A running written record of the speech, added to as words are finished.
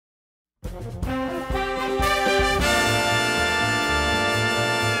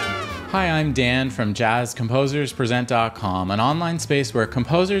Hi, I'm Dan from JazzComposersPresent.com, an online space where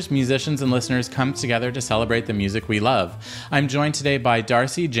composers, musicians, and listeners come together to celebrate the music we love. I'm joined today by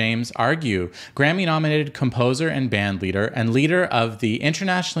Darcy James Argue, Grammy-nominated composer and band leader, and leader of the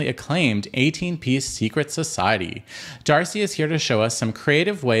internationally acclaimed 18-piece Secret Society. Darcy is here to show us some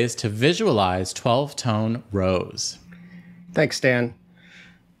creative ways to visualize 12-tone rows. Thanks, Dan.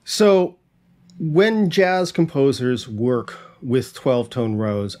 So, when jazz composers work with 12-tone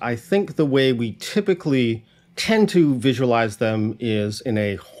rows, I think the way we typically tend to visualize them is in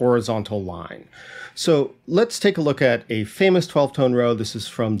a horizontal line. So let's take a look at a famous 12-tone row. This is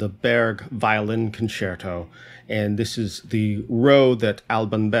from the Berg Violin Concerto, and this is the row that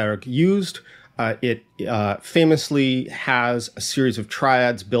Alban Berg used. It famously has a series of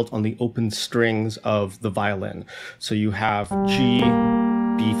triads built on the open strings of the violin. So you have G,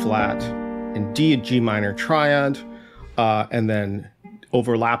 B flat, and D, a G minor triad, and then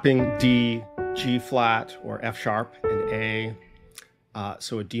overlapping D, G flat, or F sharp, and A.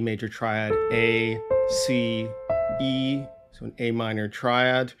 So a D major triad, A, C, E, so an A minor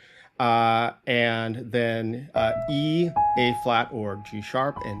triad, and then E, A flat, or G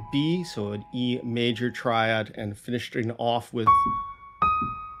sharp, and B, so an E major triad, and finishing off with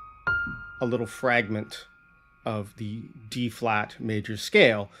a little fragment of the D flat major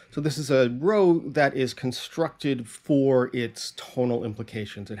scale. So this is a row that is constructed for its tonal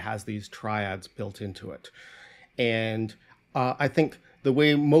implications. It has these triads built into it. And I think the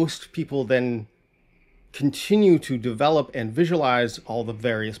way most people then continue to develop and visualize all the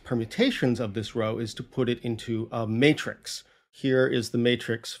various permutations of this row is to put it into a matrix. Here is the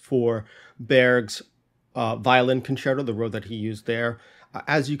matrix for Berg's violin concerto, the row that he used there.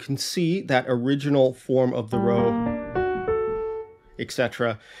 As you can see, that original form of the row,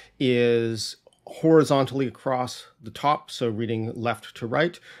 etc., is horizontally across the top, so reading left to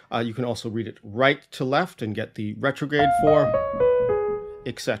right. You can also read it right to left and get the retrograde form,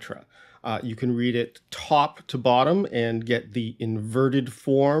 etc. You can read it top to bottom and get the inverted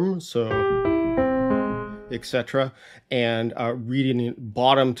form, so etc. And reading it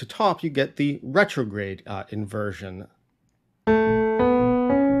bottom to top, you get the retrograde inversion.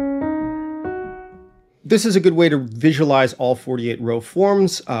 This is a good way to visualize all 48 row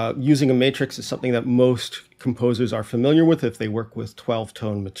forms. Using a matrix is something that most composers are familiar with if they work with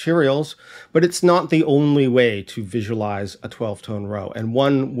 12-tone materials, but it's not the only way to visualize a 12-tone row. And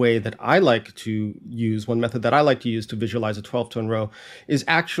one way that I like to use, one method that I like to use to visualize a 12-tone row is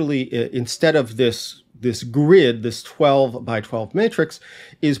actually, instead of this grid, this 12 by 12 matrix,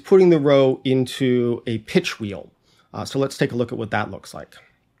 is putting the row into a pitch wheel. So let's take a look at what that looks like.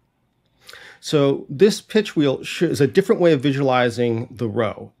 So this pitch wheel is a different way of visualizing the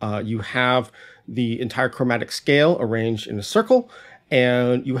row. You have the entire chromatic scale arranged in a circle,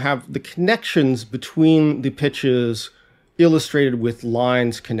 and you have the connections between the pitches illustrated with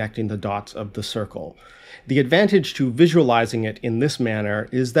lines connecting the dots of the circle. The advantage to visualizing it in this manner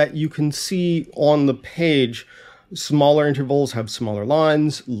is that you can see on the page smaller intervals have smaller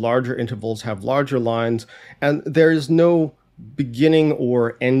lines, larger intervals have larger lines, and there is no beginning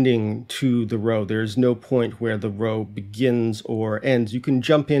or ending to the row. There's no point where the row begins or ends. You can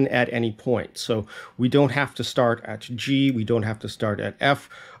jump in at any point. So we don't have to start at G, we don't have to start at F.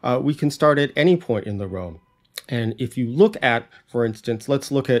 We can start at any point in the row. And if you look at, for instance, let's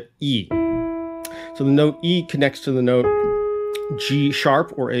look at E. So the note E connects to the note G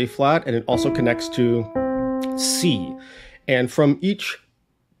sharp or A flat, and it also connects to C. And from each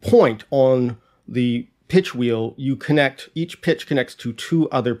point on the pitch wheel, each pitch connects to two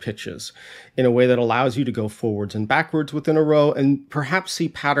other pitches in a way that allows you to go forwards and backwards within a row and perhaps see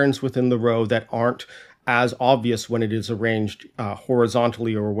patterns within the row that aren't as obvious when it is arranged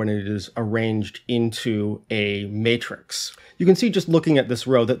horizontally or when it is arranged into a matrix. You can see just looking at this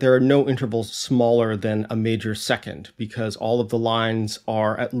row that there are no intervals smaller than a major second because all of the lines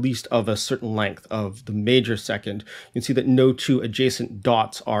are at least of a certain length of the major second. You can see that no two adjacent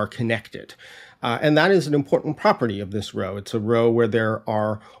dots are connected. And that is an important property of this row. It's a row where there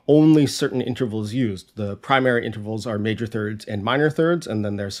are only certain intervals used. The primary intervals are major thirds and minor thirds, and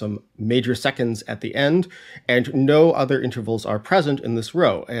then there's some major seconds at the end, and no other intervals are present in this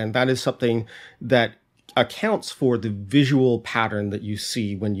row. And that is something that accounts for the visual pattern that you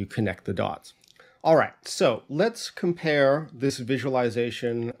see when you connect the dots. All right, so let's compare this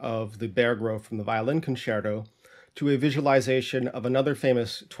visualization of the Berg row from the Violin Concerto to a visualization of another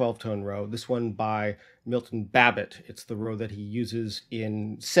famous 12-tone row, this one by Milton Babbitt. It's the row that he uses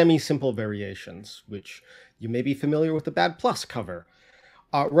in semi-simple variations, which you may be familiar with the Bad Plus cover.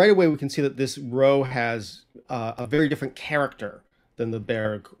 Right away, we can see that this row has a very different character than the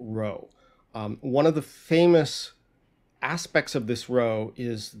Berg row. One of the famous aspects of this row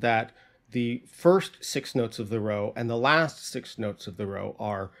is that the first 6 notes of the row and the last 6 notes of the row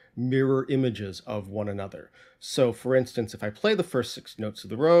are mirror images of one another. So for instance, if I play the first 6 notes of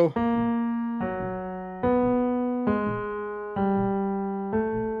the row,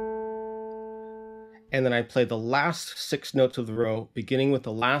 and then I play the last 6 notes of the row, beginning with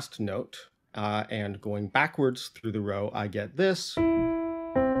the last note, and going backwards through the row, I get this.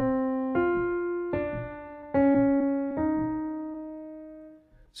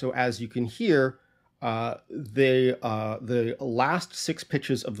 So as you can hear, the last 6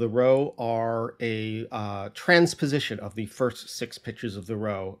 pitches of the row are a transposition of the first 6 pitches of the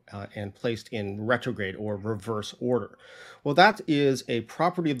row and placed in retrograde or reverse order. Well, that is a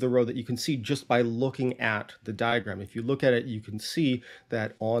property of the row that you can see just by looking at the diagram. If you look at it, you can see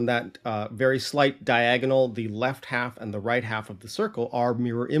that on that very slight diagonal, the left half and the right half of the circle are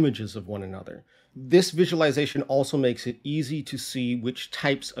mirror images of one another. This visualization also makes it easy to see which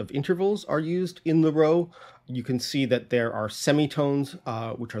types of intervals are used in the row. You can see that there are semitones,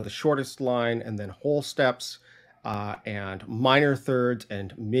 which are the shortest line, and then whole steps, and minor thirds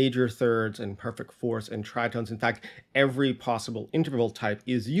and major thirds and perfect fourths and tritones. In fact, every possible interval type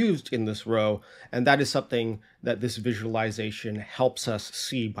is used in this row, and that is something that this visualization helps us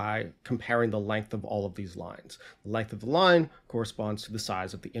see by comparing the length of all of these lines. The length of the line corresponds to the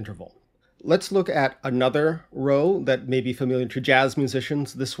size of the interval. Let's look at another row that may be familiar to jazz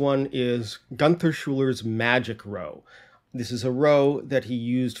musicians. This one is Gunther Schuller's Magic Row. This is a row that he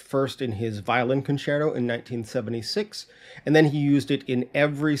used first in his violin concerto in 1976, and then he used it in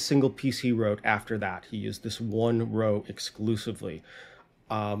every single piece he wrote after that. He used this one row exclusively.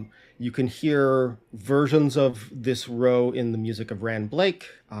 You can hear versions of this row in the music of Rand Blake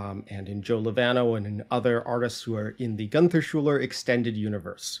and in Joe Lovano and in other artists who are in the Gunther Schuller extended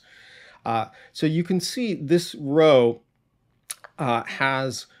universe. So you can see this row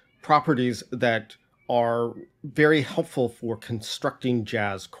has properties that are very helpful for constructing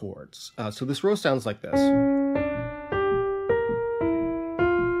jazz chords. So this row sounds like this.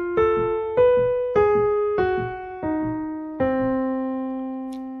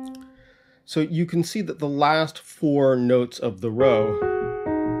 So you can see that the last 4 notes of the row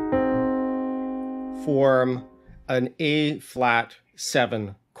form an A flat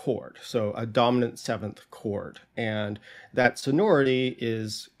 7 chord, so a dominant 7th chord, and that sonority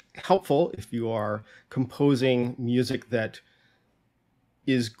is helpful if you are composing music that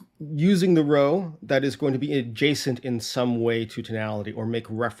is using the row that is going to be adjacent in some way to tonality or make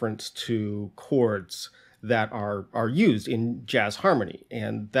reference to chords that are used in jazz harmony.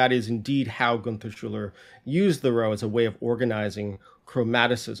 And that is indeed how Gunther Schuller used the row as a way of organizing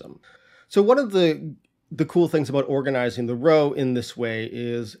chromaticism. So one of the cool things about organizing the row in this way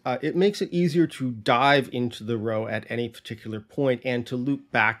is it makes it easier to dive into the row at any particular point and to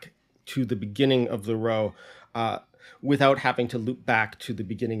loop back to the beginning of the row without having to loop back to the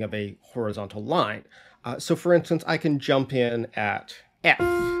beginning of a horizontal line. So for instance, I can jump in at F,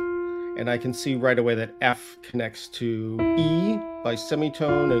 and I can see right away that F connects to E by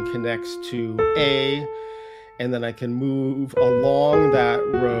semitone and connects to A, and then I can move along that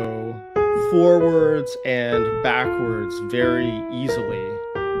row forwards and backwards very easily.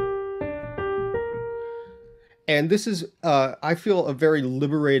 And this is, I feel, a very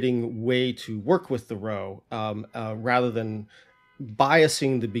liberating way to work with the row, rather than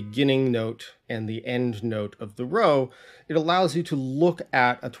biasing the beginning note and the end note of the row. It allows you to look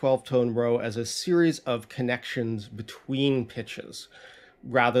at a 12-tone row as a series of connections between pitches,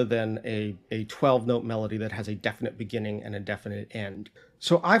 rather than a 12-note melody that has a definite beginning and a definite end.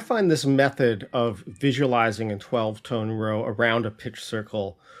 So I find this method of visualizing a 12-tone row around a pitch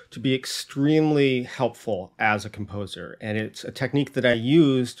circle to be extremely helpful as a composer. And it's a technique that I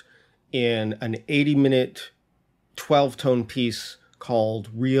used in an 80-minute 12-tone piece called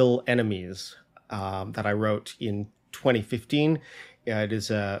Real Enemies that I wrote in 2015. It is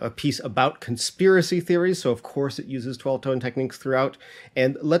a piece about conspiracy theories, so of course it uses 12-tone techniques throughout.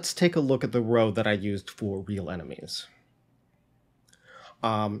 And let's take a look at the row that I used for Real Enemies.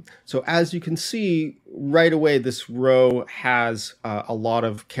 So as you can see right away, this row has a lot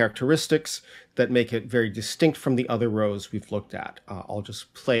of characteristics that make it very distinct from the other rows we've looked at. I'll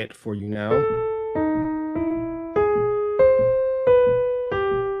just play it for you now.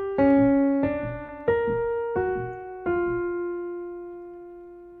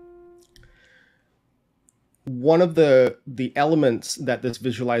 One of the elements that this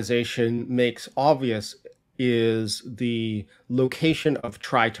visualization makes obvious is the location of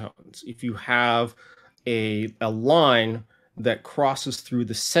tritones. If you have a line that crosses through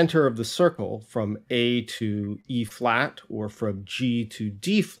the center of the circle from A to E flat or from G to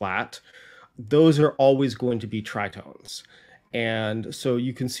D flat, those are always going to be tritones. And so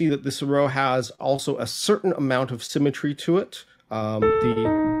you can see that this row has also a certain amount of symmetry to it.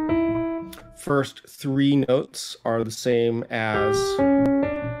 The first three notes are the same as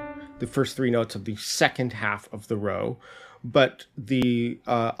the first three notes of the second half of the row, but the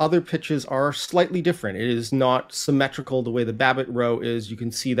other pitches are slightly different. It is not symmetrical the way the Babbitt row is. You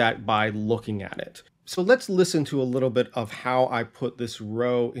can see that by looking at it. So let's listen to a little bit of how I put this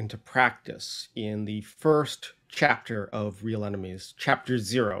row into practice in the first chapter of Real Enemies, chapter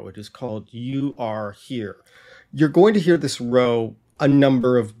 0. It is called You Are Here. You're going to hear this row a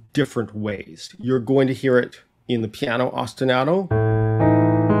number of different ways. You're going to hear it in the piano ostinato.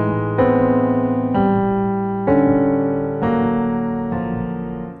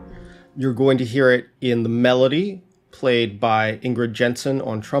 You're going to hear it in the melody, played by Ingrid Jensen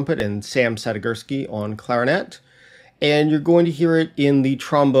on trumpet and Sam Sadegorski on clarinet. And you're going to hear it in the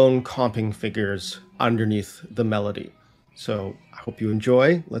trombone comping figures underneath the melody. So I hope you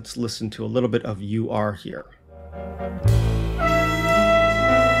enjoy. Let's listen to a little bit of You Are Here.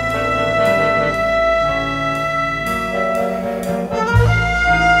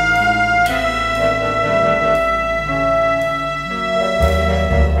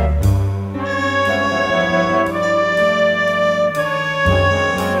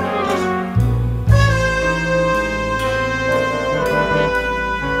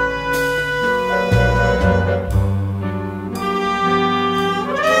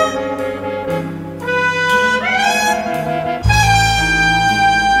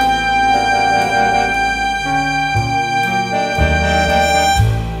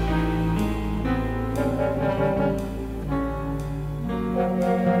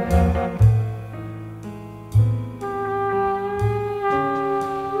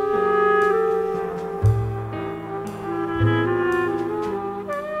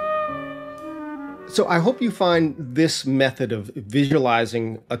 So I hope you find this method of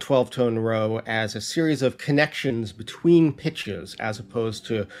visualizing a 12-tone row as a series of connections between pitches as opposed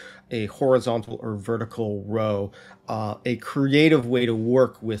to a horizontal or vertical row, a creative way to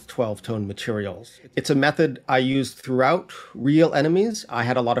work with 12-tone materials. It's a method I used throughout Real Enemies. I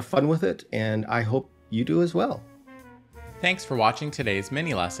had a lot of fun with it, and I hope you do as well. Thanks for watching today's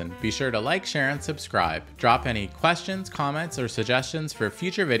mini lesson. Be sure to like, share, and subscribe. Drop any questions, comments, or suggestions for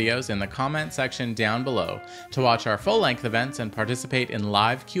future videos in the comment section down below. To watch our full-length events and participate in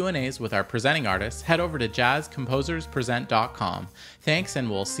live Q&As with our presenting artists, head over to jazzcomposerspresent.com. Thanks,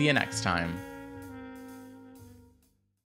 and we'll see you next time.